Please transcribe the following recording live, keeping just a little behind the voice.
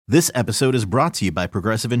This episode is brought to you by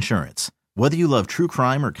Progressive Insurance. Whether you love true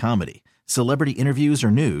crime or comedy, celebrity interviews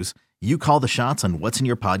or news, you call the shots on what's in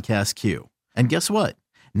your podcast queue. And guess what?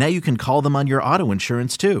 Now you can call them on your auto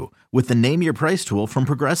insurance too with the Name Your Price tool from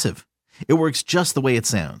Progressive. It works just the way it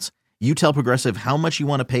sounds. You tell Progressive how much you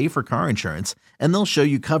want to pay for car insurance, and they'll show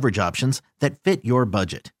you coverage options that fit your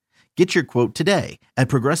budget. Get your quote today at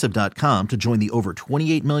Progressive.com to join the over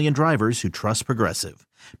 28 million drivers who trust Progressive.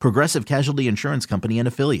 Progressive Casualty Insurance Company and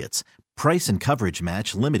Affiliates. Price and coverage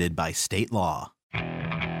match limited by state law.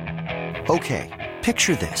 Okay,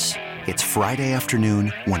 picture this. It's Friday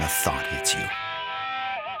afternoon when a thought hits you.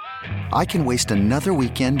 I can waste another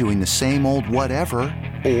weekend doing the same old whatever,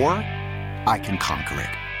 or I can conquer it.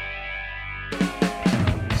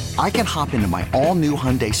 I can hop into my all-new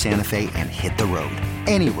Hyundai Santa Fe and hit the road.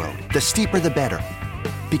 Any road. The steeper, the better.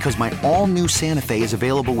 Because my all-new Santa Fe is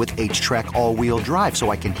available with H-Track all-wheel drive,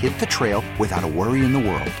 so I can hit the trail without a worry in the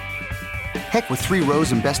world. Heck, with 3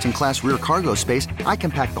 rows and best-in-class rear cargo space, I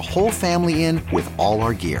can pack the whole family in with all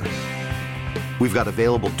our gear. We've got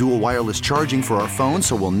available dual wireless charging for our phones,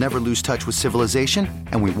 so we'll never lose touch with civilization,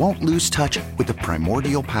 and we won't lose touch with the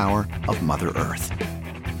primordial power of Mother Earth.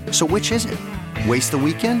 So which is it? Waste the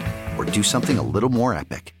weekend or do something a little more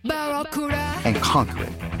epic? And conquer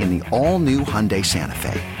it in the all-new Hyundai Santa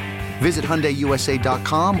Fe. Visit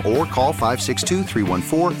HyundaiUSA.com or call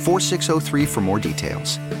 562-314-4603 for more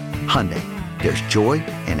details. Hyundai, there's joy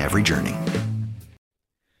in every journey.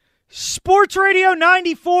 Sports Radio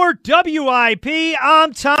 94 WIP.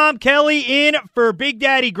 I'm Tom Kelly in for Big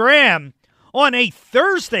Daddy Graham on a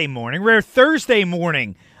Thursday morning, rare Thursday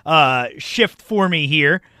morning shift for me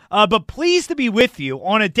here. But pleased to be with you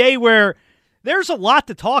on a day where there's a lot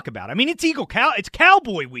to talk about. I mean, it's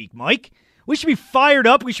Cowboy Week, Mike. We should be fired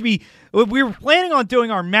up. We were planning on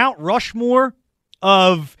doing our Mount Rushmore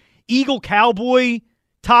of Eagle Cowboy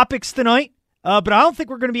topics tonight, but I don't think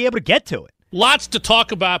we're going to be able to get to it. Lots to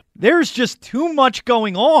talk about. There's just too much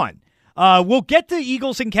going on. We'll get to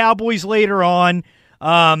Eagles and Cowboys later on.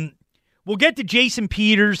 We'll get to Jason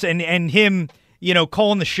Peters and him,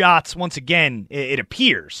 calling the shots once again, it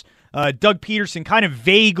appears. Doug Peterson kind of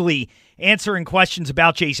vaguely answering questions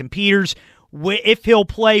about Jason Peters, if he'll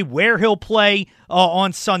play, where he'll play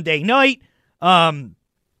on Sunday night.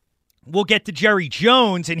 We'll get to Jerry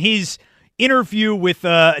Jones and his interview with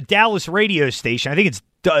a Dallas radio station. I think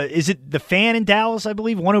is it The Fan in Dallas, I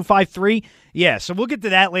believe, 105.3? Yeah, so we'll get to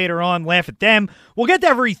that later on, laugh at them. We'll get to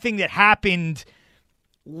everything that happened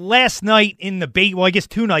last night in the I guess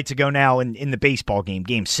 2 nights ago now in the baseball game,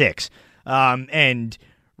 Game 6. And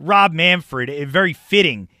Rob Manfred, a very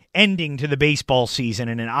fitting ending to the baseball season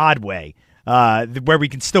in an odd way, where we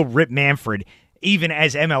can still rip Manfred even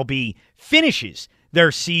as MLB finishes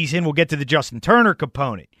their season. We'll get to the Justin Turner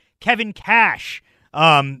component. Kevin Cash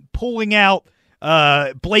pulling out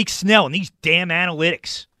Blake Snell and these damn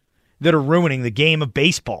analytics that are ruining the game of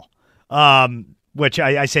baseball. Which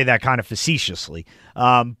I say that kind of facetiously.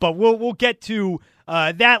 But we'll get to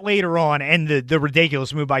that later on, and the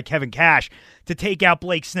ridiculous move by Kevin Cash to take out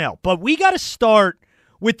Blake Snell. But we got to start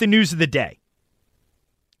with the news of the day.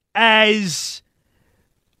 As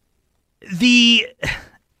the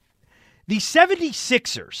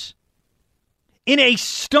 76ers, in a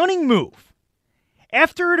stunning move,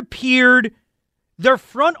 after it appeared their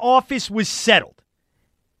front office was settled,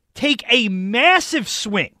 take a massive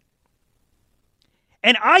swing,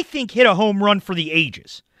 and I think hit a home run for the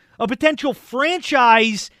ages. A potential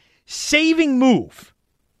franchise-saving move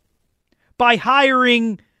by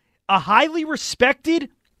hiring a highly respected,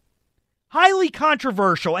 highly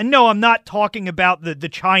controversial, and no, I'm not talking about the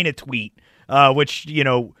China tweet, which,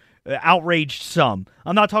 outraged some.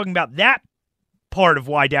 I'm not talking about that part of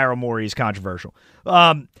why Daryl Morey is controversial.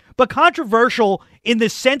 But controversial in the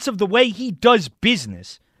sense of the way he does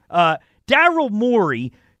business. Daryl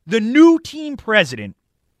Morey, the new team president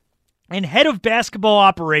and head of basketball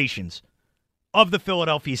operations of the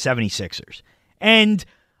Philadelphia 76ers. And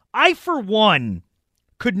I, for one,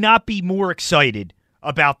 could not be more excited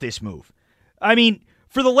about this move. I mean,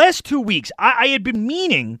 for the last 2 weeks, I had been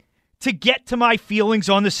meaning to get to my feelings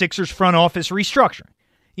on the Sixers front office restructuring.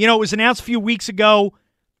 It was announced a few weeks ago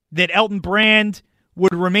that Elton Brand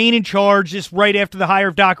would remain in charge just right after the hire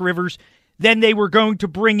of Doc Rivers. Then they were going to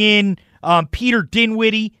bring in Peter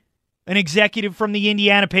Dinwiddie, an executive from the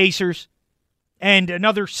Indiana Pacers, and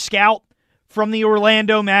another scout from the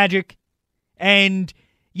Orlando Magic. And,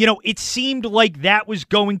 it seemed like that was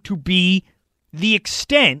going to be the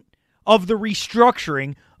extent of the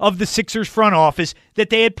restructuring of the Sixers front office that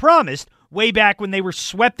they had promised way back when they were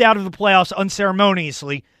swept out of the playoffs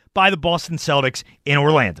unceremoniously by the Boston Celtics in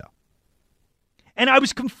Orlando. And I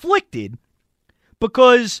was conflicted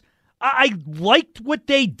because I liked what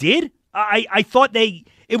they did. I thought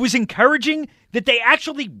it was encouraging that they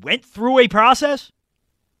actually went through a process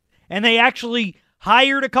and they actually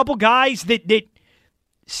hired a couple guys that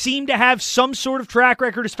seemed to have some sort of track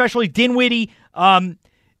record, especially Dinwiddie. A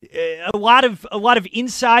lot of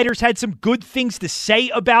insiders had some good things to say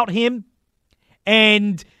about him.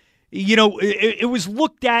 And, it was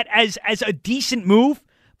looked at as a decent move,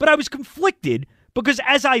 but I was conflicted because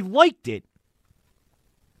as I liked it,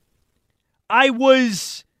 I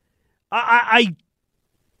knew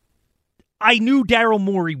Daryl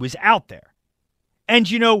Morey was out there. And,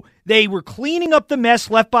 they were cleaning up the mess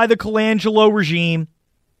left by the Colangelo regime.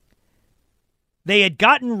 They had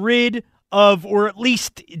gotten rid of, or at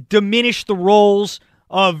least diminished the roles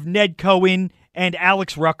of Ned Cohen and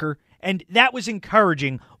Alex Rucker. And that was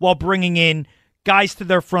encouraging while bringing in guys to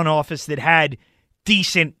their front office that had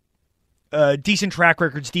decent track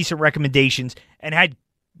records, decent recommendations, and had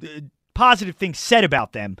positive things said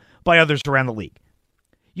about them by others around the league.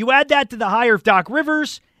 You add that to the hire of Doc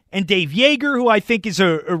Rivers and Dave Yeager, who I think is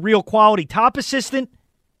a real quality top assistant.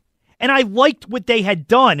 And I liked what they had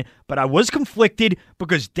done, but I was conflicted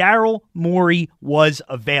because Daryl Morey was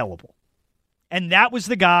available. And that was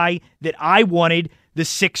the guy that I wanted the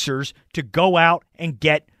Sixers to go out and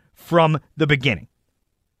get from the beginning.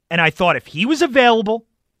 And I thought if he was available,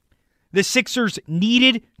 the Sixers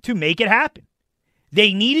needed to make it happen.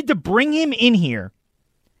 They needed to bring him in here,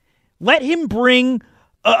 let him bring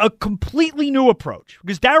a completely new approach,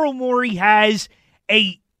 because Daryl Morey has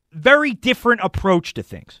a very different approach to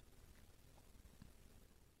things.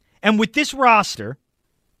 And with this roster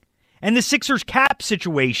and the Sixers cap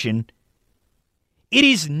situation, it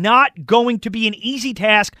is not going to be an easy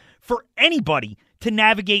task for anybody to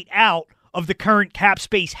navigate out of the current cap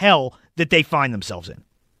space hell that they find themselves in.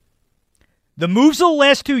 The moves of the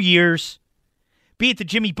last 2 years, be it the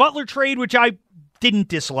Jimmy Butler trade, which I didn't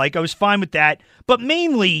dislike, I was fine with that, but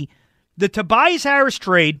mainly the Tobias Harris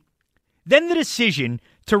trade, then the decision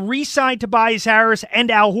to re-sign Tobias Harris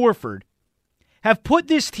and Al Horford, have put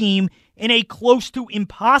this team in a close to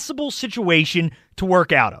impossible situation to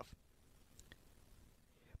work out of.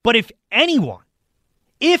 But if anyone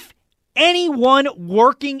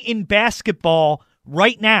working in basketball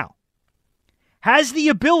right now has the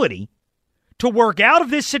ability to work out of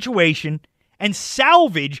this situation and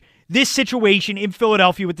salvage this situation in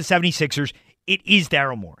Philadelphia with the 76ers, it is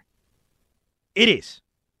Daryl Morey. It is,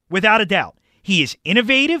 without a doubt. He is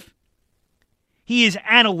innovative. He is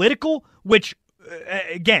analytical, which,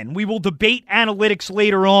 again, we will debate analytics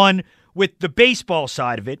later on with the baseball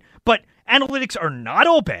side of it, but analytics are not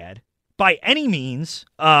all bad by any means.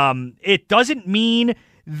 It doesn't mean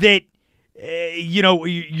that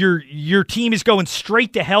your team is going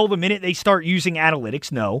straight to hell the minute they start using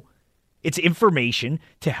analytics. No, it's information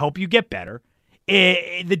to help you get better.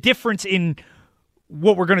 The difference in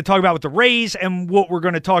what we're going to talk about with the Rays and what we're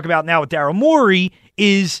going to talk about now with Daryl Morey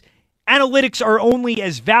is analytics are only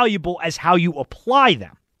as valuable as how you apply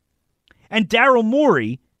them. And Daryl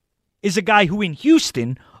Morey is a guy who in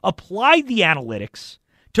Houston applied the analytics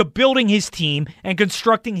to building his team and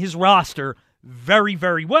constructing his roster very,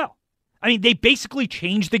 very well. I mean, they basically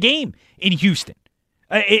changed the game in Houston.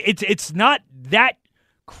 It's not that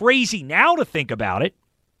crazy now to think about it,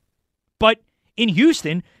 but in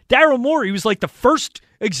Houston, Daryl Morey was like the first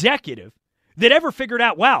executive that ever figured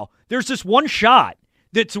out, wow, there's this one shot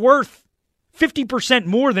that's worth 50%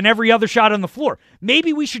 more than every other shot on the floor.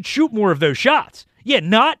 Maybe we should shoot more of those shots.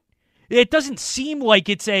 Yeah, it doesn't seem like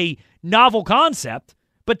it's a novel concept,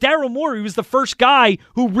 but Daryl Morey was the first guy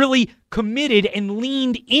who really committed and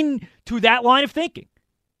leaned into that line of thinking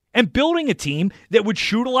and building a team that would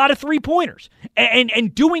shoot a lot of three-pointers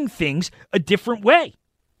and doing things a different way.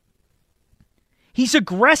 He's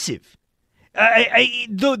aggressive.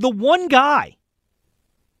 The one guy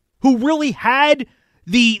who really had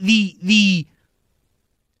the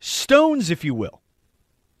stones, if you will,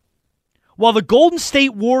 while the Golden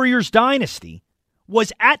State Warriors dynasty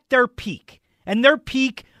was at their peak, and their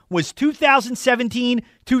peak was 2017,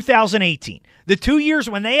 2018. The 2 years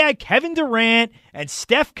when they had Kevin Durant and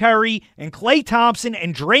Steph Curry and Klay Thompson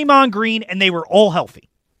and Draymond Green, and they were all healthy.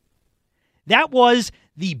 That was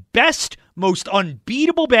the best, most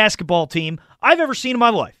unbeatable basketball team I've ever seen in my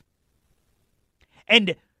life.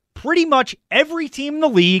 And pretty much every team in the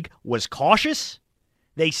league was cautious.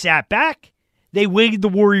 They sat back. They waited the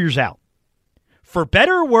Warriors out. For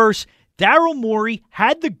better or worse, Daryl Morey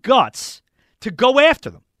had the guts to go after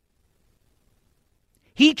them.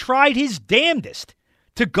 He tried his damnedest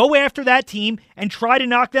to go after that team and try to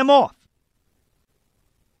knock them off.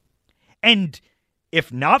 And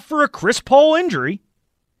if not for a Chris Paul injury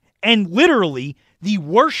and literally the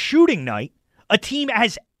worst shooting night a team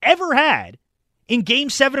has ever had in Game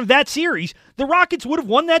 7 of that series, the Rockets would have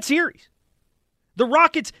won that series. The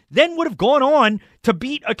Rockets then would have gone on to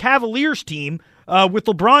beat a Cavaliers team with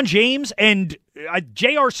LeBron James and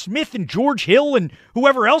J.R. Smith and George Hill and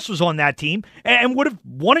whoever else was on that team and would have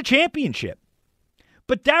won a championship.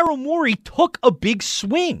 But Daryl Morey took a big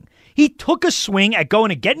swing. He took a swing at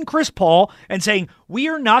going and getting Chris Paul and saying, we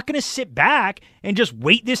are not going to sit back and just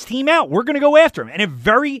wait this team out. We're going to go after him. And it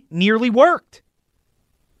very nearly worked.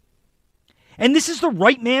 And this is the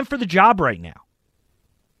right man for the job right now.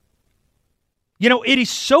 You know, it is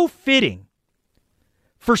so fitting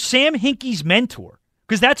for Sam Hinkie's mentor,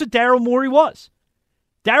 because that's what Daryl Morey was.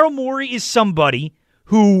 Daryl Morey is somebody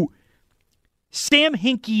who Sam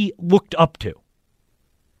Hinkie looked up to.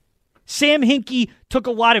 Sam Hinkie took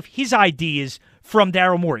a lot of his ideas from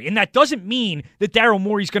Daryl Morey. And that doesn't mean that Daryl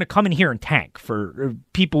Morey's going to come in here and tank for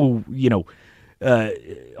people who,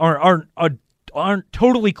 aren't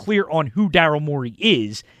totally clear on who Daryl Morey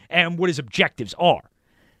is and what his objectives are.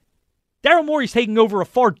 Daryl Morey's taking over a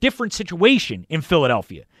far different situation in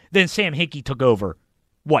Philadelphia than Sam Hinkie took over,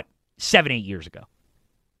 7-8 years ago.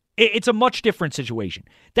 It's a much different situation.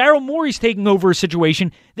 Daryl Morey's taking over a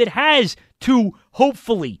situation that has two,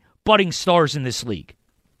 hopefully, budding stars in this league.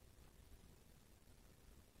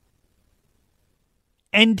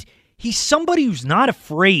 And he's somebody who's not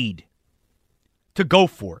afraid to go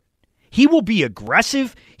for it. He will be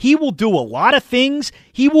aggressive. He will do a lot of things.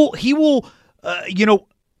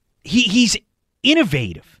 He's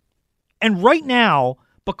innovative. And right now,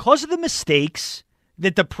 because of the mistakes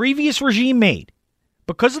that the previous regime made,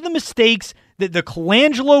 because of the mistakes that the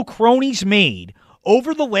Colangelo cronies made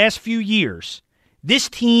over the last few years, this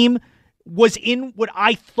team was in what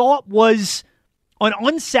I thought was an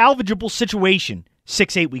unsalvageable situation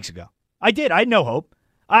 6-8 weeks ago. I had no hope.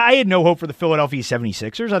 I had no hope for the Philadelphia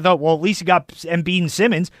 76ers. I thought, well, at least you got Embiid and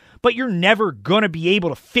Simmons, but you're never going to be able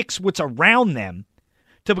to fix what's around them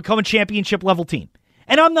to become a championship-level team.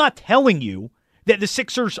 And I'm not telling you that the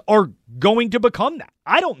Sixers are going to become that.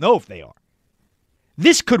 I don't know if they are.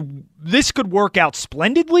 This could work out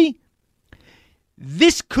splendidly.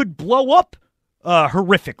 This could blow up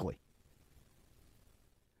horrifically.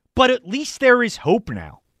 But at least there is hope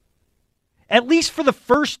now. At least for the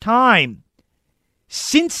first time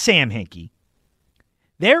since Sam Hinkie,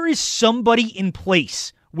 there is somebody in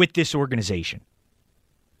place with this organization.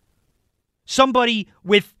 Somebody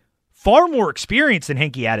with far more experience than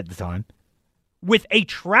Hinkie had at the time, with a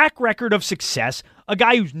track record of success, a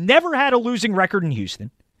guy who's never had a losing record in Houston.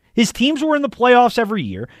 His teams were in the playoffs every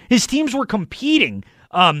year. His teams were competing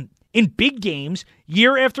in big games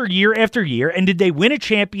year after year after year. And did they win a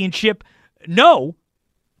championship? No.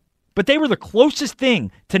 But they were the closest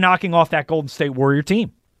thing to knocking off that Golden State Warrior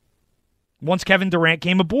team once Kevin Durant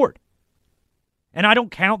came aboard. And I don't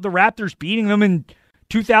count the Raptors beating them in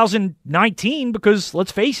 2019 because,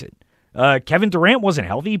 let's face it, Kevin Durant wasn't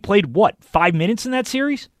healthy. He played, 5 minutes in that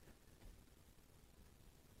series?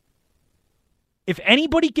 If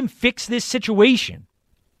anybody can fix this situation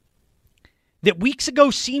that weeks ago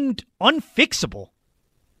seemed unfixable,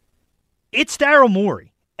 it's Daryl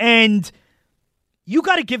Morey. And you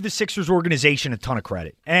got to give the Sixers organization a ton of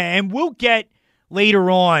credit. And we'll get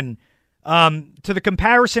later on to the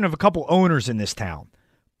comparison of a couple owners in this town.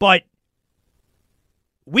 But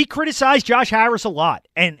we criticize Josh Harris a lot,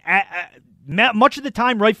 and much of the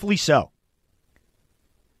time, rightfully so.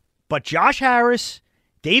 But Josh Harris,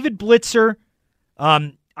 David Blitzer,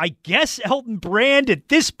 I guess Elton Brand at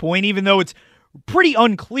this point, even though it's pretty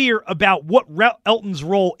unclear about what Elton's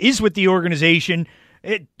role is with the organization,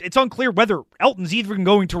 it's unclear whether Elton's even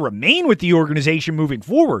going to remain with the organization moving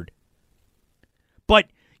forward. But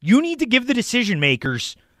you need to give the decision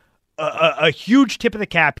makers a huge tip of the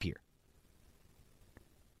cap here.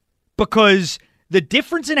 Because the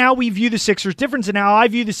difference in how we view the Sixers, difference in how I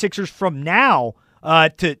view the Sixers from now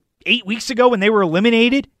to 8 weeks ago when they were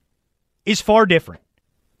eliminated is far different.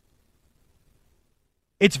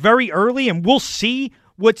 It's very early, and we'll see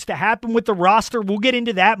what's to happen with the roster. We'll get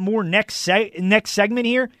into that more next segment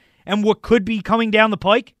here and what could be coming down the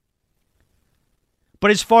pike. But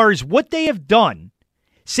as far as what they have done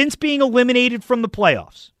since being eliminated from the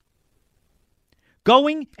playoffs,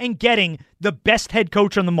 going and getting the best head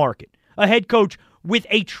coach on the market, a head coach with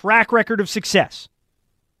a track record of success,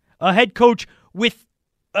 a head coach with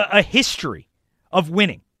a history of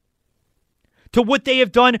winning, to what they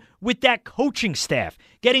have done with that coaching staff,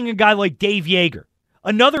 getting a guy like Dave Yeager,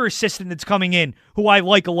 another assistant that's coming in who I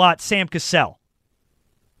like a lot, Sam Cassell,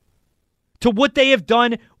 to what they have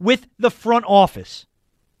done with the front office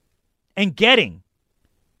and getting,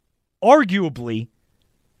 arguably,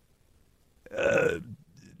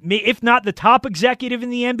 if not the top executive in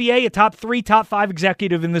the NBA, a top 3, top 5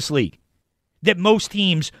 executive in this league, that most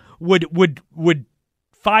teams would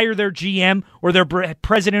fire their GM or their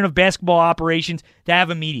president of basketball operations to have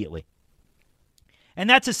immediately. And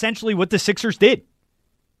that's essentially what the Sixers did.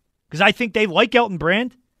 Because I think they like Elton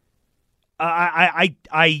Brand. I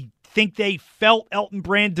think they felt Elton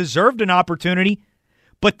Brand deserved an opportunity,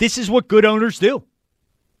 but this is what good owners do.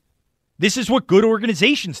 This is what good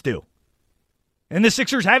organizations do. And the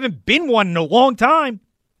Sixers haven't been one in a long time,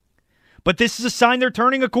 but this is a sign they're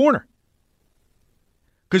turning a corner.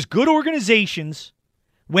 Because good organizations,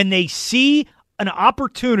 when they see an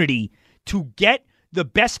opportunity to get the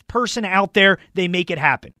best person out there, they make it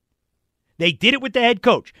happen. They did it with the head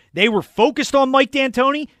coach. They were focused on Mike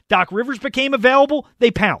D'Antoni. Doc Rivers became available. They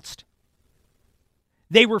pounced.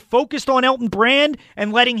 They were focused on Elton Brand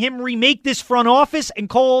and letting him remake this front office and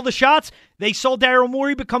call all the shots. They saw Daryl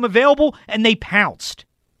Morey become available, and they pounced.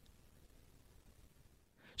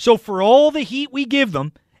 So for all the heat we give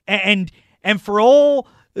them, and for all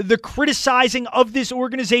the criticizing of this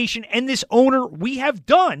organization and this owner we have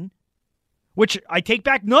done, which I take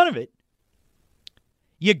back none of it,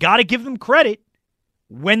 you got to give them credit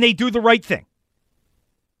when they do the right thing.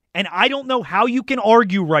 And I don't know how you can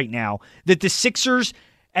argue right now that the Sixers,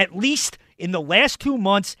 at least in the last 2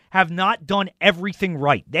 months, have not done everything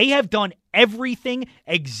right. They have done everything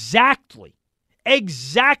exactly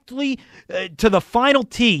to the final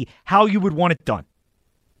T how you would want it done.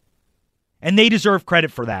 And they deserve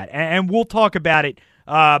credit for that. And we'll talk about it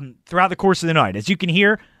throughout the course of the night. As you can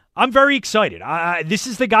hear, I'm very excited. This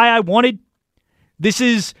is the guy I wanted. This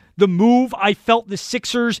is the move I felt the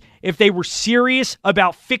Sixers, if they were serious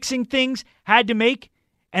about fixing things, had to make.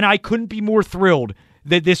 And I couldn't be more thrilled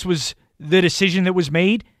that this was the decision that was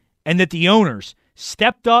made and that the owners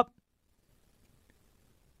stepped up,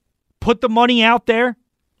 put the money out there,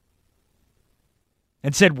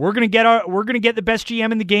 and said, we're going to get the best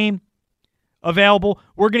GM in the game available.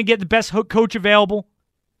 We're going to get the best coach available.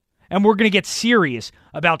 And we're going to get serious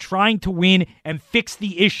about trying to win and fix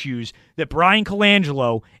the issues that Brian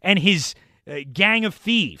Colangelo and his gang of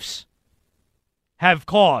thieves have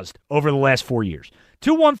caused over the last 4 years.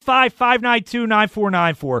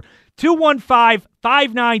 215-592-9494.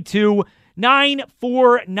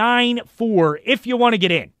 215-592-9494 if you want to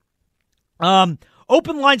get in.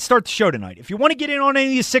 Open lines start the show tonight. If you want to get in on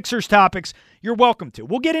any of the Sixers topics, you're welcome to.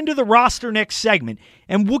 We'll get into the roster next segment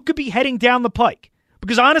and what could be heading down the pike.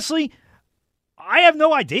 Because honestly, I have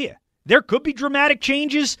no idea. There could be dramatic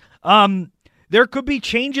changes. There could be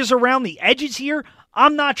changes around the edges here.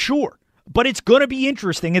 I'm not sure. But it's going to be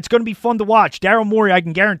interesting. It's going to be fun to watch. Daryl Morey, I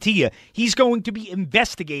can guarantee you, he's going to be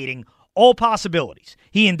investigating all possibilities.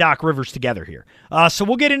 He and Doc Rivers together here. So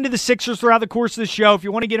we'll get into the Sixers throughout the course of the show. If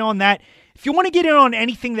you want to get on that, if you want to get in on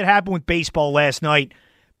anything that happened with baseball last night,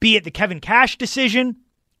 be it the Kevin Cash decision,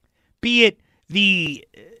 be it the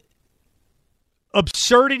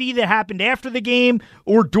absurdity that happened after the game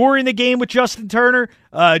or during the game with Justin Turner.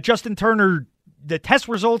 Justin Turner, the test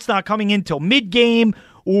results not coming in till mid-game,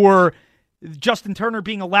 or Justin Turner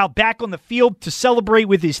being allowed back on the field to celebrate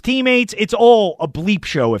with his teammates. It's all a bleep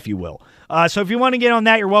show, if you will. So if you want to get on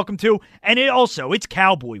that, you're welcome to. And it's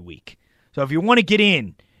Cowboy Week. So if you want to get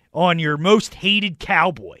in on your most hated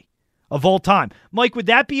Cowboy of all time, Mike, would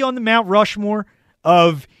that be on the Mount Rushmore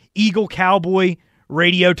of Eagle Cowboy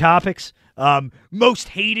radio topics? Most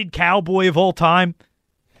hated Cowboy of all time?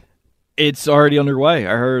 It's already underway.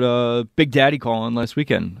 I heard Big Daddy call in last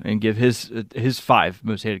weekend and give his 5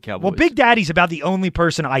 most hated Cowboys. Well, Big Daddy's about the only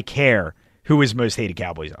person I care who his most hated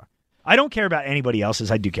Cowboys are. I don't care about anybody else's.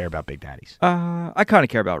 I do care about Big Daddy's. I kind of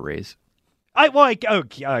care about Rays. I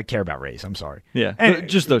care about Rays. I'm sorry. Yeah, and,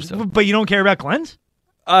 just those two. But you don't care about Glenn's?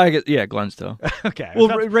 Yeah, Glenn's too. Okay. Well,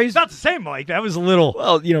 Ray's not the same, Mike. That was a little.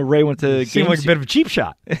 Well, Ray went to seemed games. Like a bit of a cheap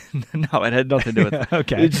shot. No, it had nothing to do with it.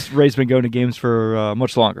 Okay. It's just Ray's been going to games for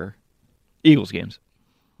much longer. Eagles games.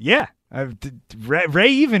 Yeah. Ray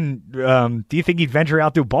even, do you think he'd venture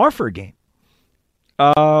out to a bar for a game?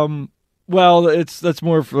 Well, that's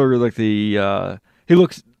more for like the, he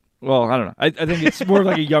looks, well, I don't know. I think it's more of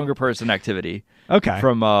like a younger person activity. Okay.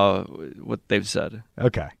 From what they've said.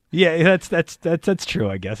 Okay. Yeah, that's true,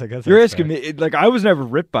 I guess. You're asking me, like, I was never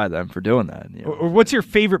ripped by them for doing that. Or what's your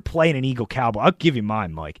favorite play in an Eagle Cowboy? I'll give you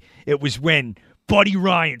mine, Mike. It was when Buddy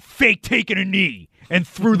Ryan fake taking a knee and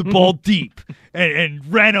threw the ball deep and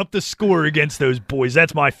ran up the score against those boys.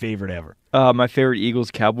 That's my favorite ever. My favorite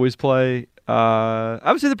Eagles-Cowboys play,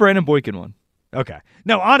 I would say the Brandon Boykin one. Okay.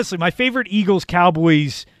 No, honestly, my favorite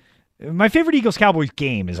Eagles-Cowboys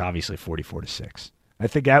game is obviously 44-6. I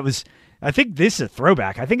think this is a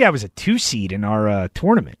throwback. I think that was a 2 seed in our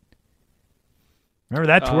tournament. Remember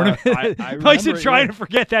that tournament? I Mike's been remember, trying yeah. to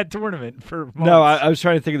forget that tournament for months. No, I was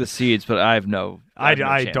trying to think of the seeds, but I have no. I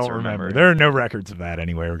chance don't to remember. There are no records of that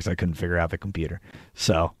anywhere because I couldn't figure out the computer.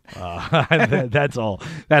 So that's all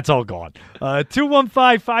gone.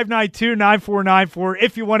 215-592-9494.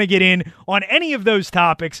 If you want to get in on any of those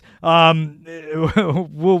topics, we'll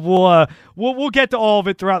get to all of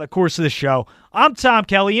it throughout the course of the show. I'm Tom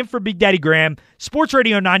Kelly, in for Big Daddy Graham, Sports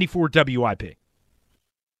Radio 94 WIP.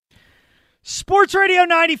 Sports Radio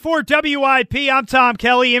 94 WIP. I'm Tom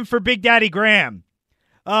Kelly, in for Big Daddy Graham.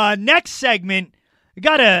 Next segment, we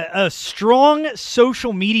got a strong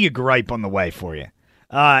social media gripe on the way for you.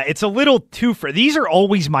 It's a little twofer. These are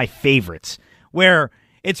always my favorites, where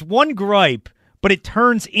it's one gripe, but it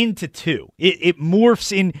turns into two. It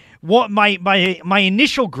morphs in what my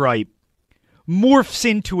initial gripe morphs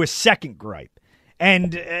into a second gripe.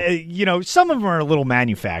 And, some of them are a little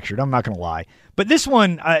manufactured, I'm not going to lie. But this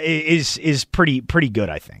one is pretty good,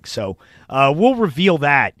 I think. So we'll reveal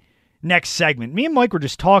that next segment. Me and Mike were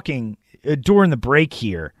just talking during the break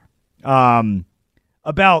here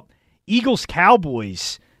about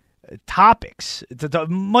Eagles-Cowboys topics.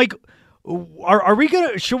 Mike,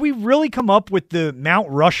 should we really come up with the Mount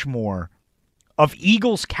Rushmore of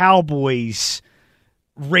Eagles-Cowboys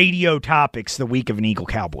radio topics the week of an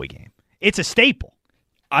Eagle-Cowboy game? It's a staple.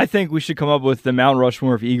 I think we should come up with the Mount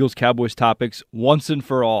Rushmore of Eagles-Cowboys topics once and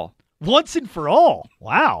for all. Once and for all.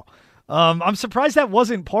 Wow. I'm surprised that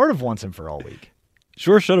wasn't part of Once and for All week.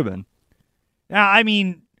 Sure should have been. Now, I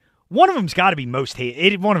mean, one of them's got to be most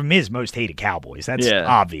hated. One of them is most hated Cowboys. That's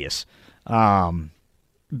obvious. And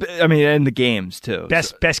the games, too.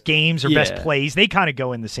 Best games or best plays. They kind of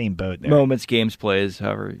go in the same boat there. Moments, games, plays,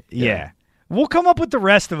 however. Yeah. We'll come up with the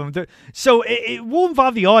rest of them. So it will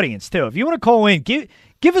involve the audience, too. If you want to call in, give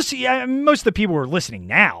us, most of the people who are listening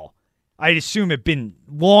now, I'd assume have been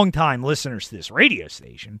long-time listeners to this radio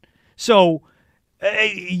station. So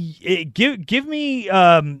give me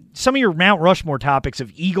some of your Mount Rushmore topics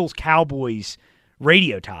of Eagles-Cowboys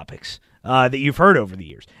radio topics that you've heard over the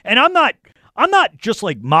years. And I'm not just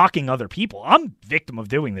like mocking other people. I'm a victim of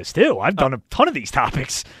doing this, too. I've done a ton of these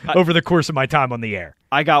topics over the course of my time on the air.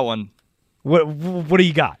 I got one. What do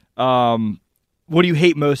you got? What do you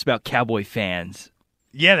hate most about Cowboy fans?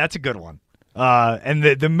 Yeah, that's a good one. And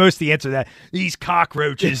the answer to that, these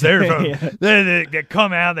cockroaches, they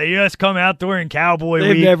come out, they just come out during Cowboy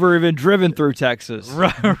They've week. never even driven through Texas.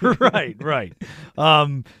 Right.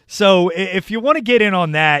 So if you want to get in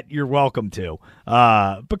on that, you're welcome to,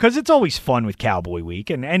 because it's always fun with Cowboy week.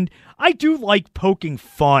 And I do like poking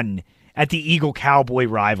fun at the Eagle-Cowboy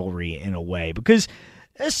rivalry in a way, because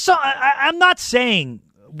I'm not saying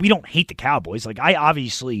we don't hate the Cowboys. Like, I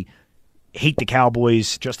obviously hate the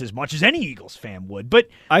Cowboys just as much as any Eagles fan would, but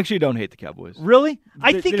I actually don't hate the Cowboys. Really?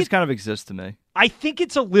 They just kind of exist to me. I think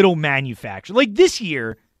it's a little manufactured. Like, this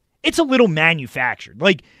year, it's a little manufactured.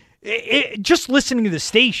 Like, just listening to the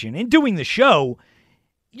station and doing the show,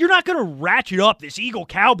 you're not going to ratchet up this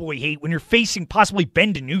Eagle-Cowboy hate when you're facing possibly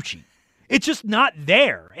Ben DiNucci. It's just not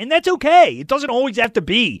there, and that's okay. It doesn't always have to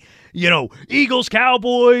be, Eagles,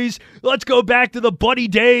 Cowboys, let's go back to the Buddy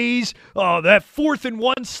days. Oh, that 4th and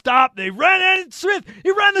 1 stop. They ran at Smith.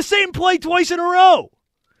 He ran the same play twice in a row.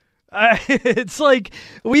 It's like,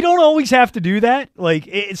 we don't always have to do that. Like,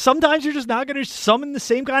 sometimes you're just not going to summon the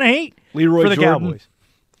same kind of hate Leroy for the Jordan. Cowboys.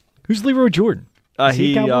 Who's Leroy Jordan?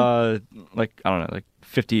 He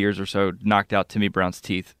 50 years or so, knocked out Timmy Brown's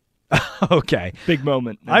teeth. Okay. Big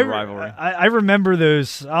moment in the rivalry. I remember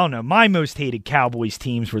those, I don't know, my most hated Cowboys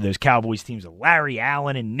teams were those Cowboys teams of Larry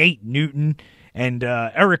Allen and Nate Newton and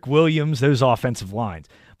Eric Williams, those offensive lines.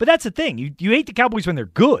 But that's the thing. You hate the Cowboys when they're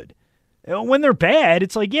good. When they're bad,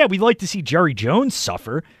 it's like, yeah, we'd like to see Jerry Jones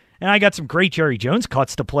suffer, and I got some great Jerry Jones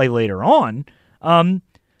cuts to play later on.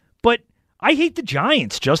 But I hate the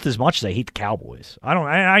Giants just as much as I hate the Cowboys.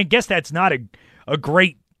 I guess that's not a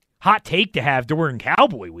great hot take to have during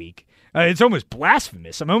Cowboy week. It's almost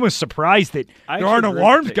blasphemous. I'm almost surprised that there aren't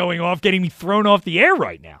alarms going off getting me thrown off the air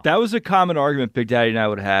right now. That was a common argument Big Daddy and I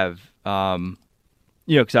would have.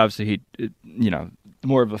 Because obviously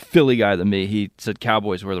more of a Philly guy than me. He said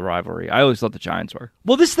Cowboys were the rivalry. I always thought the Giants were.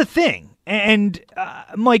 Well, this is the thing. And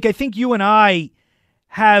Mike, I think you and I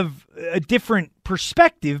have a different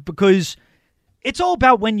perspective because it's all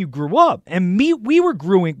about when you grew up. And we were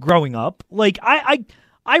growing up. Like,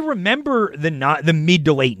 I remember the mid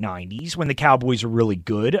to late 90s when the Cowboys were really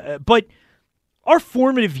good, but our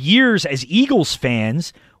formative years as Eagles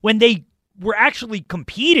fans, when they were actually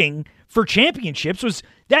competing for championships was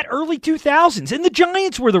that early 2000s, and the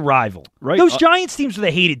Giants were the rival. Right. Those Giants teams were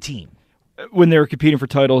the hated team. When they were competing for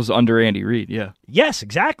titles under Andy Reid, yeah. Yes,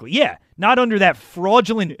 exactly. Yeah, not under that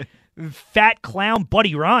fraudulent fat clown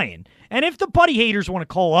Buddy Ryan. And if the Buddy haters want to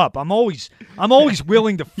call up, I'm always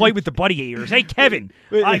willing to fight with the Buddy haters. Hey, Kevin,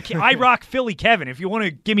 I rock Philly Kevin. If you want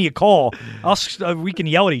to give me a call, we can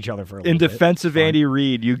yell at each other for a little bit. In defense of Andy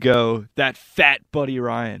Reid, you go, that fat Buddy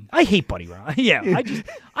Ryan. I hate Buddy Ryan. Yeah,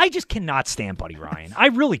 I just cannot stand Buddy Ryan. I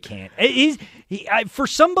really can't. For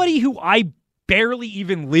somebody who I barely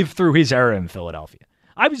even lived through his era in Philadelphia.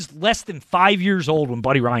 I was less than 5 years old when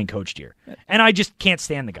Buddy Ryan coached here, and I just can't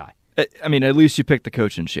stand the guy. I mean, at least you picked the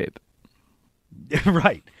coach in shape.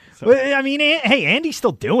 Right. So. Well, I mean, hey, Andy's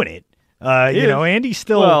still doing it. Andy's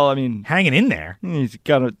still hanging in there. He's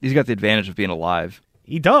got the advantage of being alive.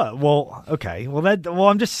 He does. Well, okay. Well,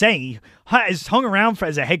 I'm just saying he has hung around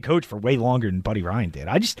as a head coach for way longer than Buddy Ryan did.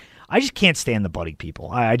 I just can't stand the Buddy people.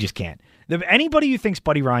 I just can't. Anybody who thinks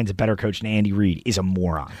Buddy Ryan's a better coach than Andy Reid is a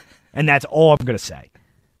moron, and that's all I'm going to say.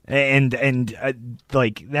 And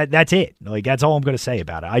that's it. Like, that's all I'm going to say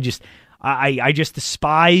about it. I just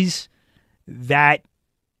despise that.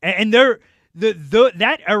 And they're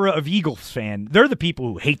that era of Eagles fan. They're the people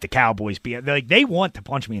who hate the Cowboys. They want to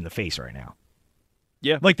punch me in the face right now.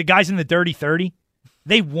 Yeah, like the guys in the Dirty 30.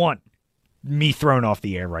 They want me thrown off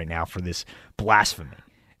the air right now for this blasphemy.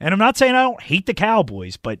 And I'm not saying I don't hate the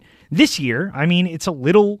Cowboys, but this year, I mean, it's a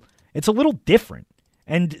little different.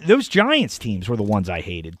 And those Giants teams were the ones I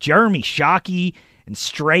hated. Jeremy Shockey and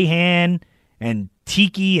Strahan and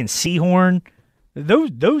Tiki and Seahorn.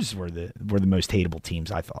 Those were the most hateable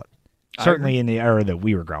teams, I thought. Certainly in the era that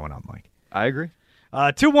we were growing up, Mike. I agree.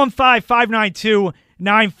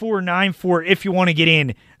 215-592-9494 if you want to get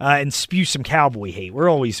in and spew some Cowboy hate. We're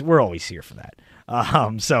always here for that.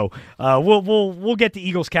 So we'll get to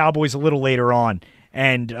Eagles Cowboys a little later on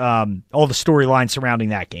and all the storylines surrounding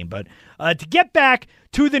that game. But to get back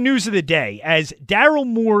to the news of the day, as Daryl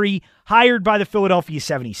Morey hired by the Philadelphia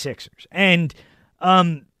 76ers. And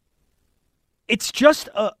it's just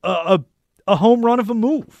a home run of a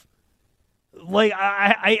move. Like,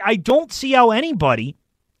 I don't see how anybody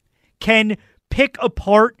can pick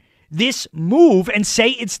apart this move and say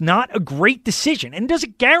it's not a great decision. And does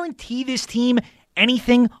it guarantee this team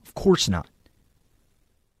anything? Of course not.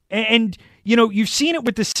 And you've seen it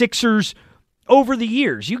with the Sixers over the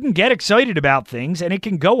years. You can get excited about things, and it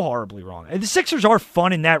can go horribly wrong. And the Sixers are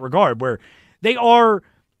fun in that regard, where they are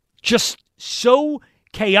just so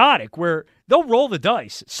chaotic, where they'll roll the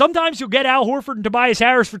dice. Sometimes you'll get Al Horford and Tobias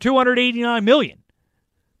Harris for $289 million.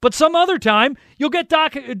 But some other time, you'll get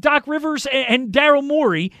Doc Rivers and Daryl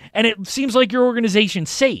Morey, and it seems like your organization's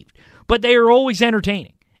saved. But they are always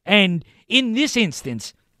entertaining. And in this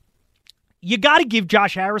instance, you got to give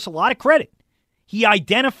Josh Harris a lot of credit. He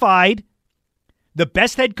identified the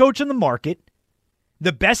best head coach on the market,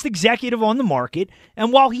 the best executive on the market,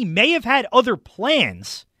 and while he may have had other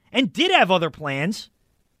plans, and did have other plans,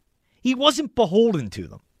 he wasn't beholden to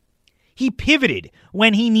them. He pivoted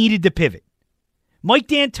when he needed to pivot. Mike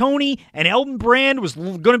D'Antoni and Elton Brand was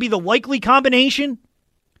going to be the likely combination.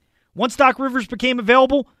 Once Doc Rivers became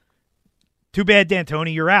available, too bad,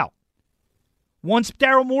 D'Antoni, you're out. Once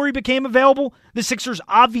Daryl Morey became available, the Sixers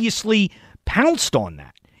obviously pounced on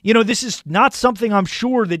that. This is not something I'm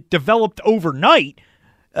sure that developed overnight.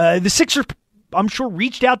 The Sixers, I'm sure,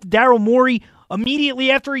 reached out to Daryl Morey immediately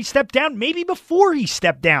after he stepped down, maybe before he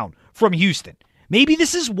stepped down from Houston. Maybe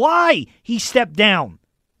this is why he stepped down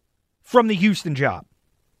from the Houston job.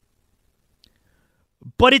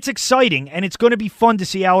 But it's exciting, and it's going to be fun to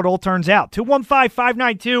see how it all turns out.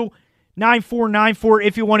 215-592-9494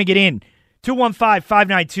 if you want to get in.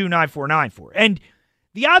 215-592-9494. And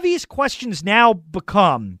the obvious questions now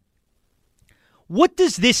become, what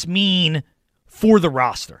does this mean for the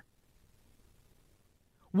roster?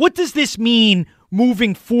 What does this mean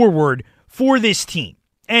moving forward for this team?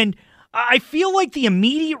 And I feel like the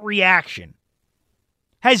immediate reaction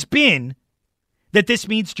has been that this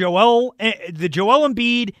means the Joel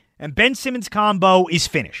Embiid and Ben Simmons combo is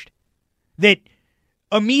finished. That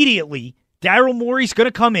immediately Daryl Morey's going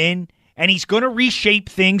to come in and he's going to reshape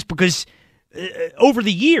things because over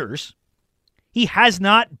the years, he has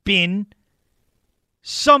not been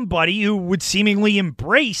somebody who would seemingly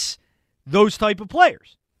embrace those type of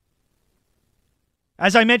players.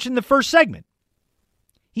 As I mentioned in the first segment,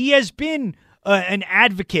 he has been an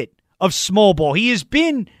advocate of small ball. He has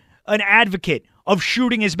been an advocate of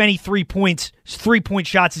shooting as many 3-point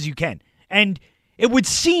shots as you can. And it would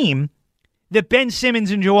seem that Ben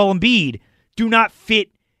Simmons and Joel Embiid do not fit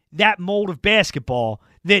that mold of basketball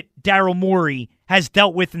that Daryl Morey has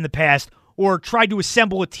dealt with in the past or tried to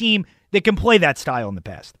assemble a team that can play that style in the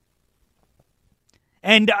past.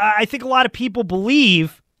 And I think a lot of people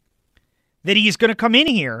believe that he is going to come in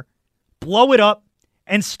here, blow it up,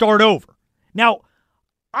 and start over. Now,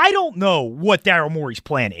 I don't know what Daryl Morey's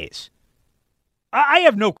plan is. I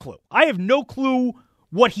have no clue. I have no clue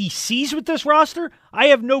what he sees with this roster. I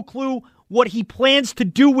have no clue what he plans to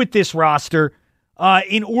do with this roster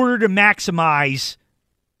in order to maximize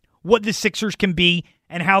what the Sixers can be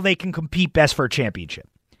and how they can compete best for a championship.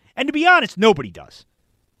 And to be honest, nobody does.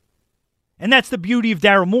 And that's the beauty of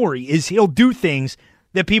Daryl Morey, is he'll do things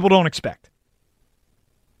that people don't expect.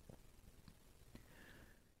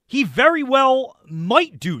 He very well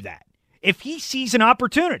might do that if he sees an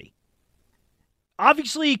opportunity.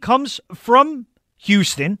 Obviously, he comes from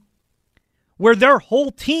Houston, where their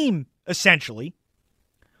whole team, essentially,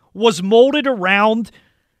 was molded around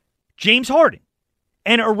James Harden.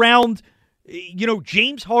 And around,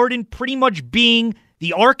 James Harden pretty much being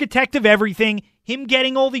the architect of everything, him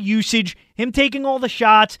getting all the usage, him taking all the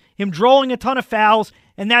shots, him drawing a ton of fouls,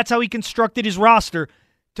 and that's how he constructed his roster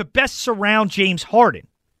to best surround James Harden.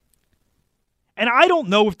 And I don't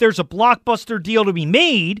know if there's a blockbuster deal to be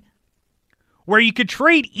made where you could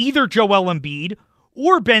trade either Joel Embiid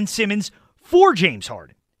or Ben Simmons for James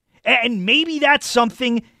Harden. And maybe that's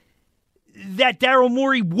something that Daryl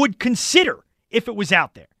Morey would consider if it was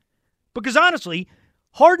out there. Because honestly,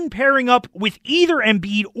 Harden pairing up with either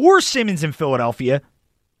Embiid or Simmons in Philadelphia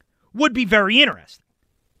would be very interesting.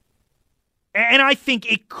 And I think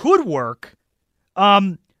it could work,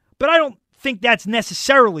 but I don't think that's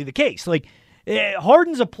necessarily the case.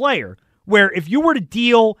 Harden's a player where if you were to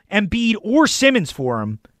deal Embiid or Simmons for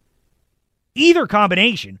him, either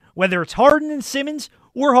combination, whether it's Harden and Simmons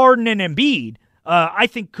or Harden and Embiid, I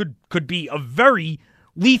think could be a very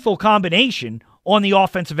lethal combination on the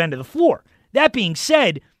offensive end of the floor. That being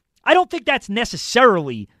said, I don't think that's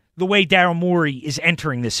necessarily the way Daryl Morey is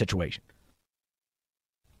entering this situation.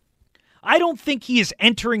 I don't think he is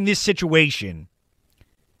entering this situation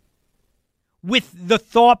with the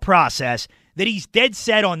thought process that he's dead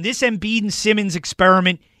set on this Embiid and Simmons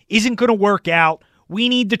experiment isn't going to work out. We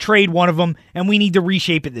need to trade one of them, and we need to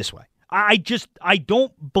reshape it this way. I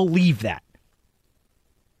don't believe that.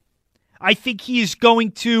 I think he is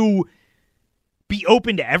going to be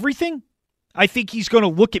open to everything. I think he's going to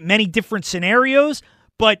look at many different scenarios,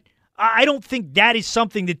 but I don't think that is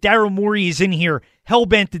something that Daryl Morey is in here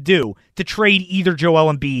hell-bent to do, to trade either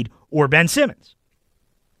Joel Embiid or Ben Simmons.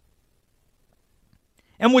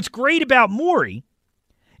 And what's great about Morey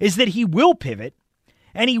is that he will pivot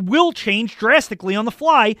and he will change drastically on the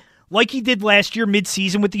fly like he did last year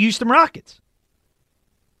midseason with the Houston Rockets.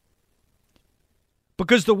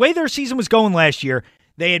 Because the way their season was going last year,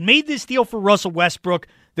 they had made this deal for Russell Westbrook,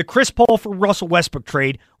 the Chris Paul for Russell Westbrook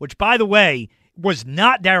trade, which, by the way, was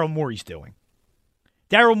not Daryl Morey's doing.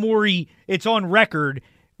 Daryl Morey, it's on record,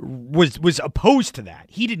 was opposed to that.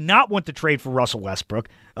 He did not want to trade for Russell Westbrook,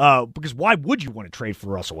 because why would you want to trade for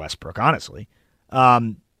Russell Westbrook, honestly?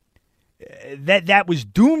 That was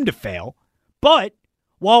doomed to fail. But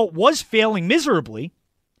while it was failing miserably,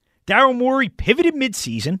 Daryl Morey pivoted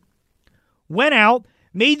midseason, went out,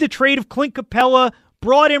 made the trade of Clint Capella,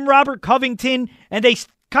 brought in Robert Covington, and they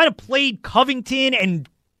kind of played Covington and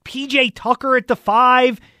PJ Tucker at the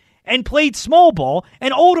 5 and played small ball.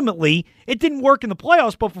 And ultimately, it didn't work in the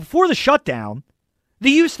playoffs, but before the shutdown,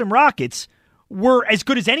 the Houston Rockets were as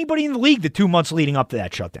good as anybody in the league the 2 months leading up to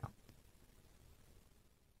that shutdown.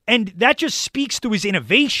 And that just speaks to his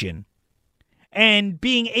innovation and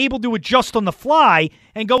being able to adjust on the fly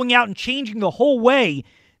and going out and changing the whole way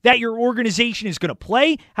that your organization is going to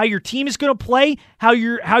play, how your team is going to play, how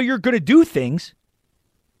you're going to do things.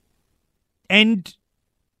 And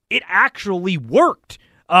it actually worked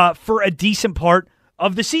for a decent part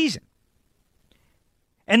of the season.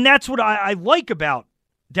 And that's what I like about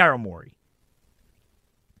Daryl Morey,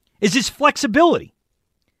 is his flexibility.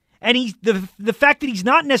 And he's the fact that he's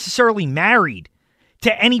not necessarily married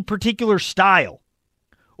to any particular style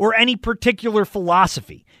or any particular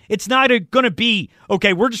philosophy. It's not going to be,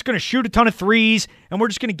 okay, we're just going to shoot a ton of threes and we're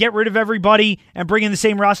just going to get rid of everybody and bring in the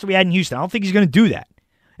same roster we had in Houston. I don't think he's going to do that.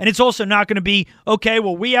 And it's also not going to be, okay,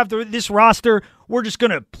 well, we have this roster, we're just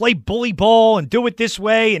going to play bully ball and do it this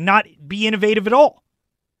way and not be innovative at all.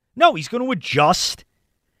 No, he's going to adjust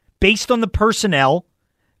based on the personnel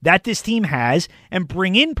that this team has and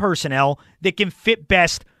bring in personnel that can fit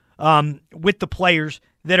best with the players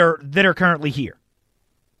that are currently here.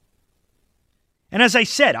 And as I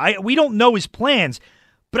said, we don't know his plans,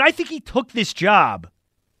 but I think he took this job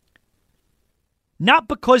Not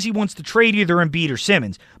because he wants to trade either Embiid or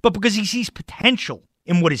Simmons, but because he sees potential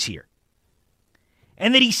in what is here.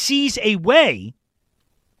 And that he sees a way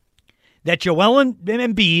that Joel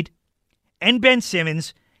Embiid and Ben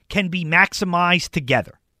Simmons can be maximized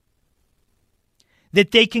together.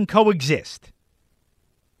 That they can coexist.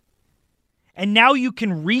 And now you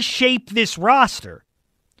can reshape this roster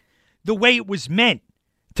the way it was meant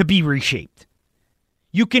to be reshaped.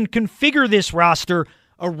 You can configure this roster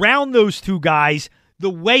around those two guys the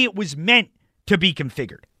way it was meant to be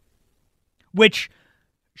configured, which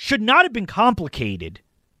should not have been complicated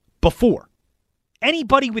before.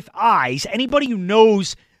 Anybody with eyes, anybody who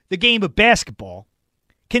knows the game of basketball,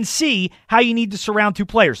 can see how you need to surround two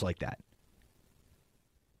players like that.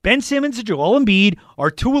 Ben Simmons and Joel Embiid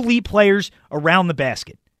are two elite players around the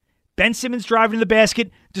basket. Ben Simmons driving to the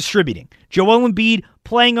basket, distributing. Joel Embiid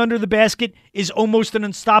playing under the basket is almost an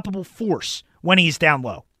unstoppable force when he's down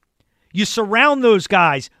low. You surround those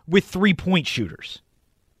guys with three-point shooters.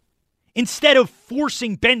 Instead of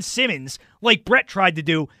forcing Ben Simmons, like Brett tried to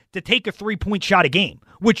do, to take a three-point shot a game,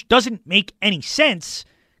 which doesn't make any sense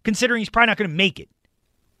considering he's probably not going to make it.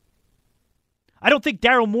 I don't think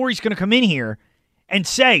Daryl Morey's going to come in here and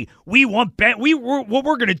say, what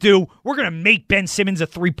we're going to do, we're going to make Ben Simmons a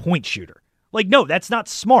three-point shooter. Like, no, that's not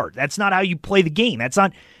smart. That's not how you play the game. That's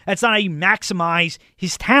not how you maximize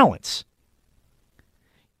his talents.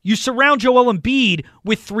 You surround Joel Embiid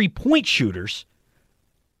with three-point shooters,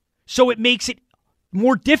 so it makes it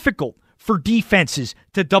more difficult for defenses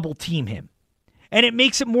to double-team him. And it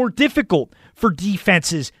makes it more difficult for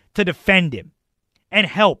defenses to defend him and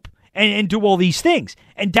help and do all these things.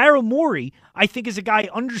 And Daryl Morey, I think, is a guy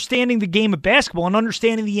understanding the game of basketball and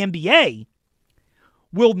understanding the NBA,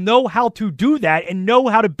 will know how to do that and know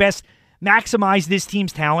how to best maximize this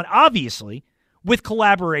team's talent, obviously, with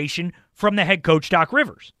collaboration from the head coach, Doc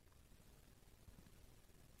Rivers.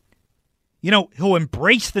 He'll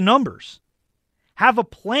embrace the numbers, have a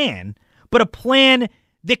plan, but a plan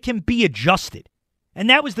that can be adjusted. And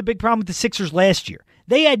that was the big problem with the Sixers last year.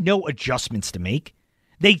 They had no adjustments to make.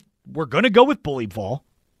 They were going to go with bully ball.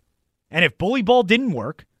 And if bully ball didn't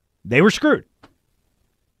work, they were screwed.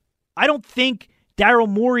 I don't think Daryl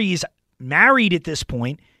Morey is married at this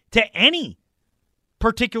point to any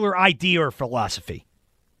particular idea or philosophy.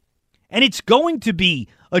 And it's going to be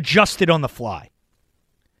adjusted on the fly.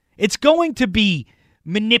 It's going to be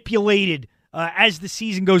manipulated as the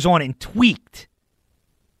season goes on and tweaked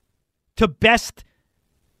to best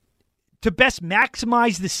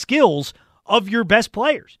maximize the skills of your best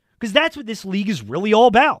players. Because that's what this league is really all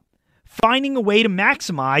about. Finding a way to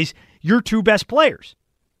maximize your two best players.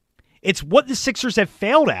 It's what the Sixers have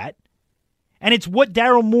failed at, and it's what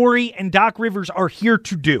Daryl Morey and Doc Rivers are here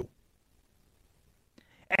to do.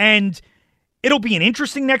 And it'll be an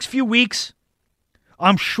interesting next few weeks.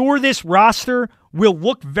 I'm sure this roster will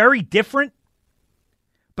look very different,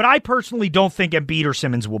 but I personally don't think Embiid or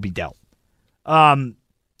Simmons will be dealt.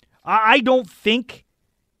 I don't think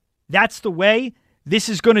that's the way this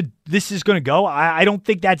is gonna go. I don't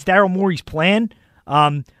think that's Daryl Morey's plan.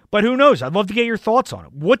 But who knows? I'd love to get your thoughts on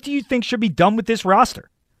it. What do you think should be done with this roster?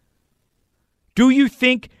 Do you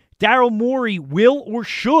think Daryl Morey will or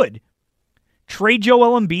should trade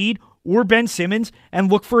Joel Embiid or Ben Simmons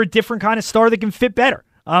and look for a different kind of star that can fit better?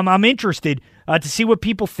 I'm interested to see what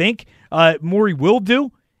people think Morey will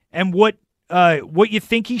do and what you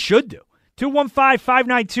think he should do.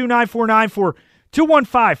 215-592-9494.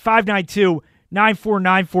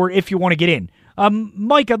 215-592-9494 if you want to get in.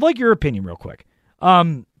 Mike, I'd like your opinion real quick.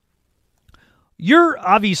 You're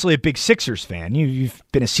obviously a big Sixers fan. You've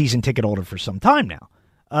been a season ticket holder for some time now.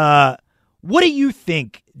 What do you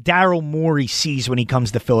think Daryl Morey sees when he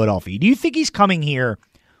comes to Philadelphia? Do you think he's coming here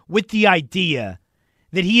with the idea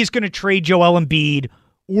that he is going to trade Joel Embiid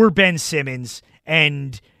or Ben Simmons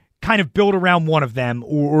and kind of build around one of them,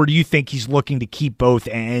 or do you think he's looking to keep both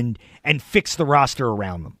and fix the roster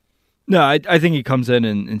around them? No, I think he comes in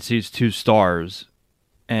and sees two stars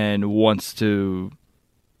and wants to,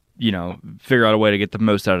 figure out a way to get the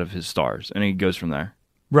most out of his stars, and he goes from there.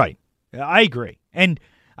 Right. I agree. And,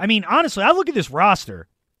 I mean, honestly, I look at this roster,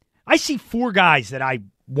 I see four guys that I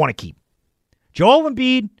want to keep. Joel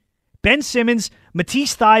Embiid, Ben Simmons,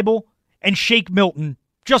 Matisse Thybulle, and Shake Milton,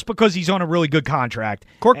 just because he's on a really good contract.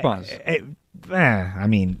 Korkmaz.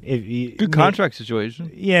 Good contract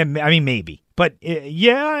situation. Yeah, maybe. But,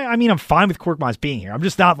 I'm fine with Korkmaz being here. I'm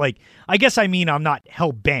just not I'm not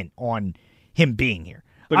hell-bent on him being here.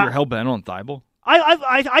 But you're hell-bent on Thybulle?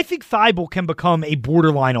 I think Thybulle can become a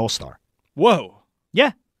borderline all-star. Whoa.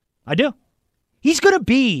 Yeah, I do. He's going to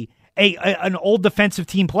be an all-defensive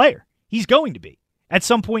team player. He's going to be. at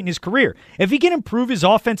some point in his career. If he can improve his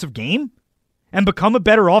offensive game and become a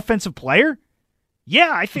better offensive player,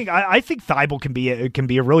 yeah, I think Thibault can be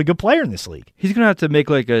a really good player in this league. He's going to have to make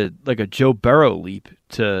like a Joe Burrow leap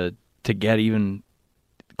to get even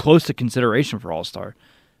close to consideration for All-Star.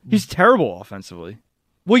 He's terrible offensively.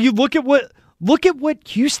 Well, you look at what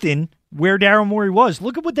Houston, where Daryl Morey was.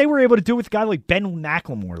 Look at what they were able to do with a guy like Ben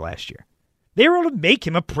McLemore last year. They were able to make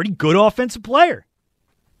him a pretty good offensive player.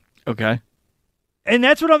 Okay. And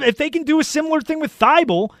that's what if they can do a similar thing with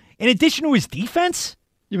Thibault, in addition to his defense.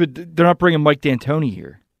 Yeah, but they're not bringing Mike D'Antoni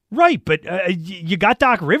here. Right, but you got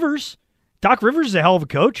Doc Rivers. Doc Rivers is a hell of a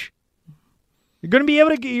coach. You're going to be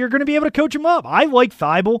able to coach him up. I like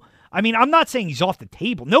Thibault. I mean, I'm not saying he's off the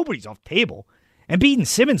table. Nobody's off the table. Embiid and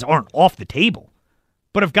Simmons aren't off the table.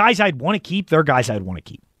 But if guys I'd want to keep, they're guys I'd want to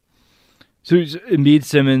keep. So Embiid,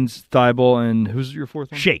 Simmons, Thibault, and who's your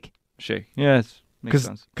fourth one? Shake. Yeah, makes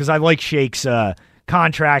sense. Because I like Shake's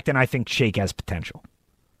contract, and I think Shake has potential.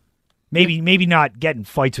 Maybe not getting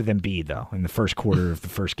fights with Embiid, though, in the first quarter of the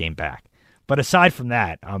first game back. But aside from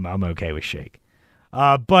that, I'm okay with Shake.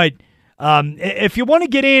 But if you want to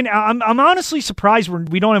get in, I'm honestly surprised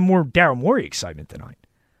we don't have more Daryl Morey excitement tonight.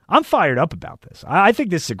 I'm fired up about this. I think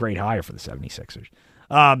this is a great hire for the 76ers.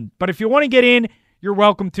 But if you want to get in, you're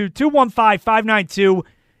welcome to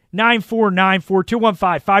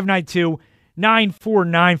 215-592-9494,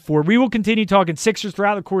 215-592-9494. We will continue talking Sixers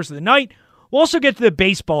throughout the course of the night. We'll also get to the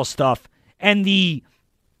baseball stuff and the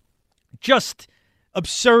just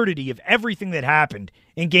absurdity of everything that happened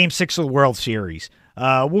in Game 6 of the World Series.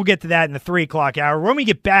 We'll get to that in the 3 o'clock hour. When we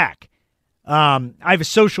get back, I have a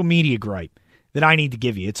social media gripe that I need to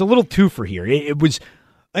give you. It's a little twofer here. It was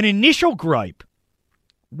an initial gripe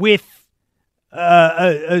with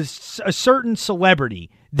a certain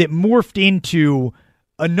celebrity that morphed into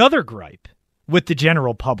another gripe with the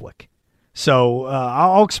general public. So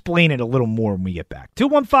I'll explain it a little more when we get back.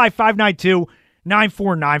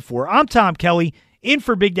 215-592-9494. I'm Tom Kelly, in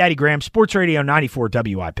for Big Daddy Graham, Sports Radio 94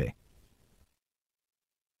 WIP.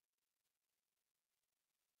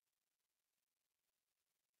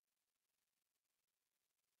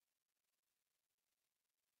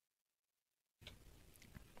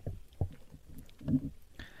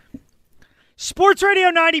 Sports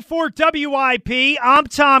Radio 94 WIP. I'm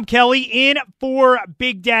Tom Kelly, in for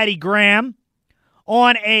Big Daddy Graham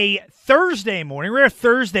on a Thursday morning. Rare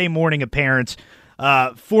Thursday morning appearance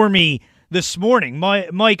for me this morning.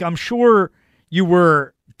 Mike, I'm sure you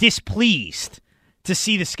were displeased to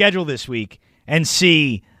see the schedule this week and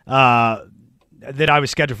see that I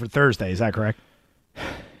was scheduled for Thursday. Is that correct?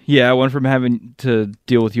 Yeah, I went from having to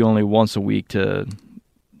deal with you only once a week to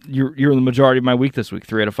you're the majority of my week this week,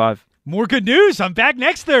 3 out of 5. More good news. I'm back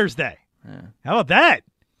next Thursday. Yeah. How about that?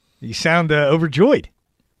 You sound overjoyed.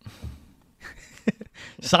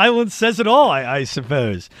 Silence says it all, I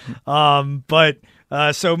suppose.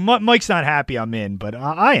 So Mike's not happy I'm in, but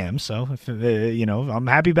I am. So, I'm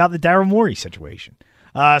happy about the Daryl Morey situation.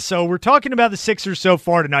 So we're talking about the Sixers so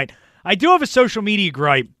far tonight. I do have a social media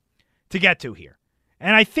gripe to get to here.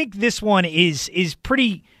 And I think this one is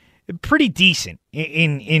pretty decent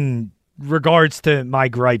in regards to my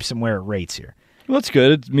gripes and where it rates here. Well, that's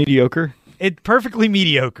good. It's mediocre. It's perfectly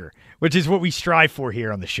mediocre, which is what we strive for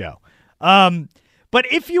here on the show. But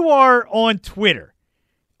if you are on Twitter,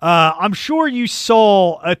 I'm sure you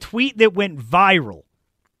saw a tweet that went viral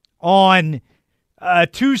on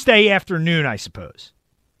Tuesday afternoon, I suppose,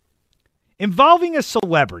 involving a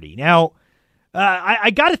celebrity. Now,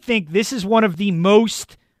 I got to think this is one of the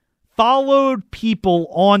most followed people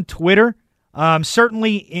on Twitter,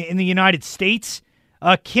 certainly in the United States,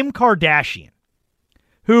 Kim Kardashian,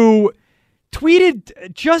 who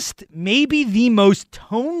tweeted just maybe the most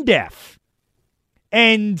tone-deaf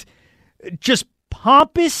and just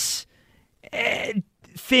pompous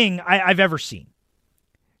thing I've ever seen.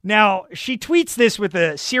 Now, she tweets this with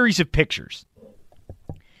a series of pictures.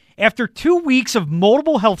 After 2 weeks of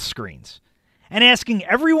multiple health screens and asking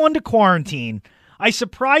everyone to quarantine, I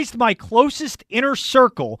surprised my closest inner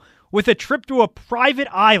circle with a trip to a private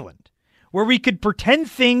island where we could pretend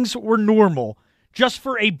things were normal just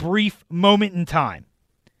for a brief moment in time.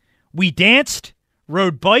 We danced,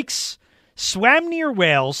 rode bikes, swam near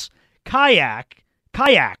whales,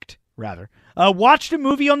 kayaked, watched a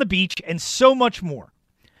movie on the beach, and so much more.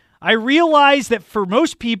 I realize that for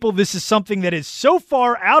most people, this is something that is so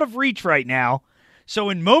far out of reach right now, so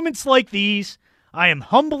in moments like these, I am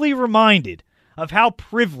humbly reminded of how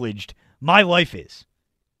privileged my life is.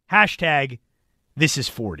 Hashtag, this is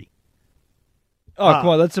 40. Oh, come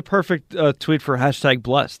on. That's a perfect tweet for hashtag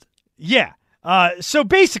blessed. Yeah. So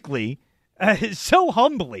basically, so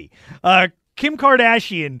humbly, Kim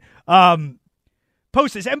Kardashian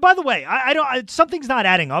post this. And by the way, I don't. Something's not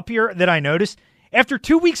adding up here that I noticed. After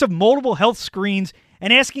 2 weeks of multiple health screens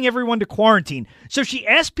and asking everyone to quarantine, so she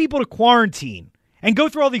asked people to quarantine and go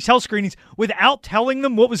through all these health screenings without telling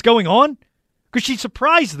them what was going on, because she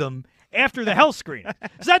surprised them after the health screen.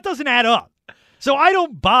 So that doesn't add up. So I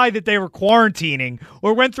don't buy that they were quarantining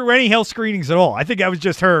or went through any health screenings at all. I think that was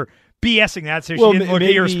just her BSing that so she didn't look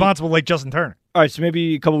irresponsible like Justin Turner. All right, so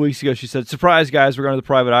maybe a couple weeks ago she said, surprise, guys, we're going to the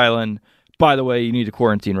private island. By the way, you need to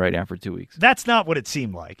quarantine right now for 2 weeks. That's not what it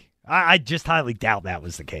seemed like. I just highly doubt that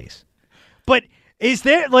was the case. But is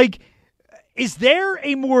there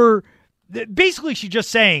a more... Basically, she's just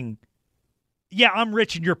saying, yeah, I'm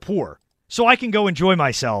rich and you're poor, so I can go enjoy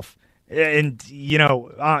myself. And,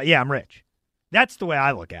 yeah, I'm rich. That's the way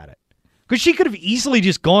I look at it. Because she could have easily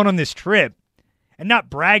just gone on this trip and not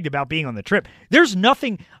bragged about being on the trip. There's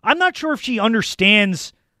nothing... I'm not sure if she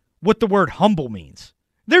understands what the word humble means.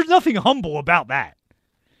 There's nothing humble about that.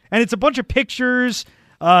 And it's a bunch of pictures,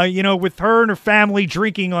 with her and her family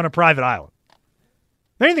drinking on a private island. Is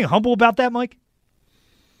there anything humble about that, Mike?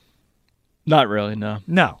 Not really, no.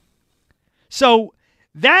 No. So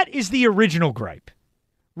that is the original gripe,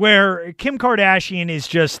 where Kim Kardashian is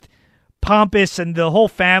just pompous and the whole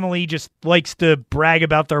family just likes to brag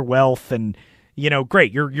about their wealth and,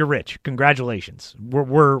 great, you're rich. Congratulations.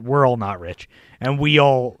 We're all not rich. And we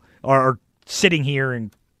all are sitting here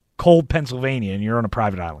in cold Pennsylvania and you're on a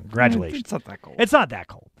private island. Congratulations. It's not that cold. It's not that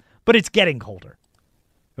cold, but it's getting colder,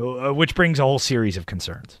 which brings a whole series of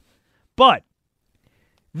concerns. But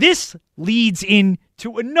this leads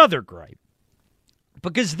into another gripe,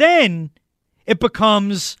 because then it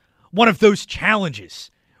becomes one of those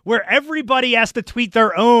challenges where everybody has to tweet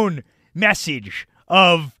their own message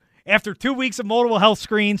of after 2 weeks of multiple health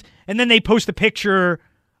screens, and then they post a picture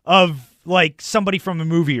of like somebody from a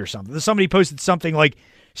movie or something. Somebody posted something like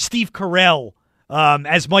Steve Carell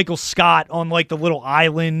as Michael Scott on like the little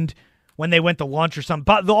island when they went to lunch or something.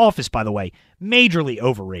 But The Office, by the way, majorly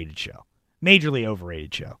overrated show.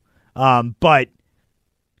 But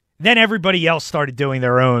then everybody else started doing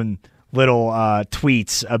their own little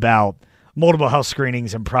tweets about multiple health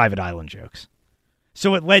screenings and private island jokes.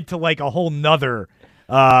 So it led to like a whole nother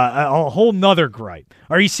gripe.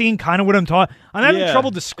 Are you seeing kind of what I'm talking? I'm having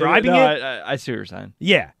trouble describing it. I see what you're saying.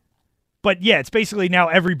 Yeah. But yeah, it's basically now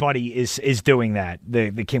everybody is doing that,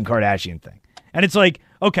 the Kim Kardashian thing. And it's like,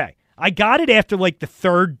 okay, I got it after like the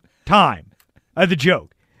third time of the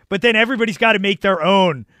joke. But then everybody's got to make their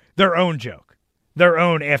own joke, their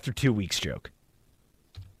own after 2 weeks joke,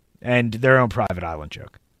 and their own private island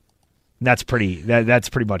joke. And that's pretty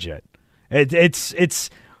much it.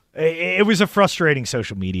 It was a frustrating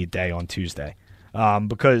social media day on Tuesday,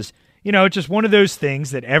 because it's just one of those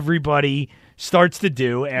things that everybody starts to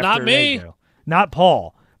do after Not me. they do. Not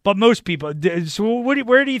Paul, but most people. So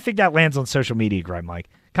where do you think that lands on social media, Greg, Mike?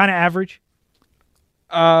 Kind of average.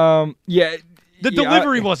 Yeah. The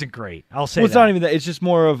delivery wasn't great. I'll say it's not even that. It's just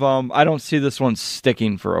more of I don't see this one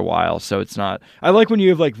sticking for a while, so it's not. I like when you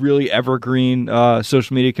have like really evergreen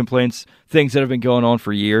social media complaints, things that have been going on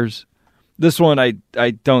for years. This one I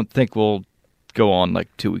don't think will go on like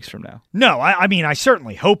 2 weeks from now. No, I mean I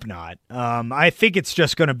certainly hope not. I think it's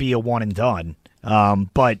just going to be a one and done.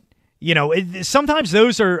 But sometimes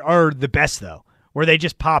those are the best though, where they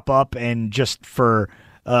just pop up and just for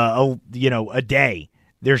a day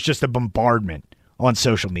there's just a bombardment on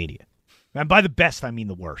social media. And by the best, I mean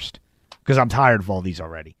the worst, because I'm tired of all these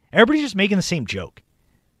already. Everybody's just making the same joke.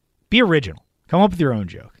 Be original. Come up with your own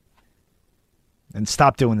joke. And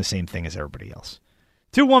stop doing the same thing as everybody else.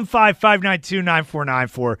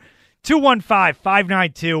 215-592-9494.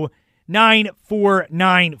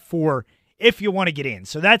 215-592-9494 if you want to get in.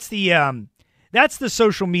 So that's the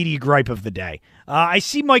social media gripe of the day. I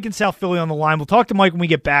see Mike in South Philly on the line. We'll talk to Mike when we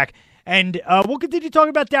get back. And we'll continue talking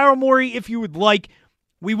about Daryl Morey if you would like.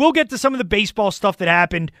 We will get to some of the baseball stuff that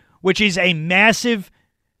happened, which is a massive,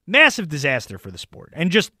 massive disaster for the sport. And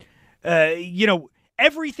just,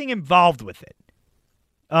 everything involved with it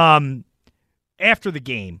after the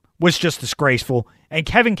game was just disgraceful. And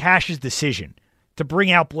Kevin Cash's decision to bring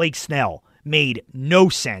out Blake Snell made no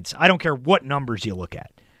sense. I don't care what numbers you look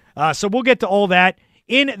at. So we'll get to all that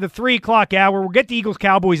in the 3 o'clock hour. We'll get to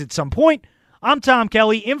Eagles-Cowboys at some point. I'm Tom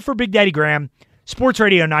Kelly, in for Big Daddy Graham, Sports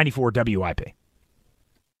Radio 94 WIP.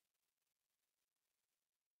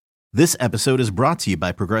 This episode is brought to you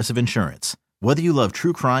by Progressive Insurance. Whether you love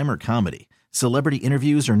true crime or comedy, celebrity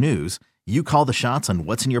interviews or news, you call the shots on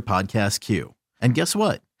what's in your podcast queue. And guess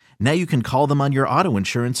what? Now you can call them on your auto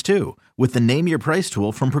insurance too with the Name Your Price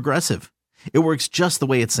tool from Progressive. It works just the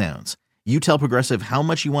way it sounds. You tell Progressive how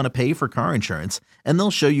much you want to pay for car insurance, and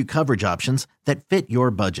they'll show you coverage options that fit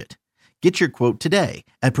your budget. Get your quote today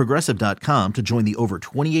at Progressive.com to join the over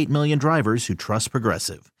 28 million drivers who trust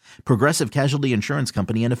Progressive. Progressive Casualty Insurance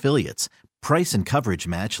Company and Affiliates. Price and coverage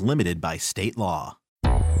match limited by state law.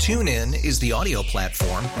 TuneIn is the audio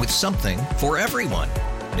platform with something for everyone.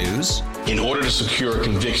 News. In order to secure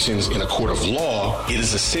convictions in a court of law, it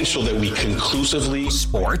is essential that we conclusively.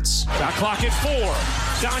 Sports. Got clock at 4.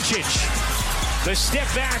 Doncic. The step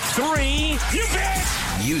back 3. You bet.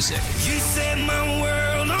 Music. You set my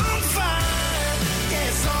world on fire.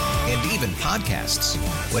 Yes, and even podcasts.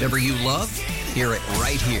 Whatever you love, hear it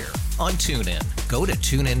right here on TuneIn. Go to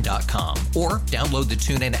TuneIn.com or download the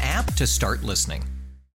TuneIn app to start listening.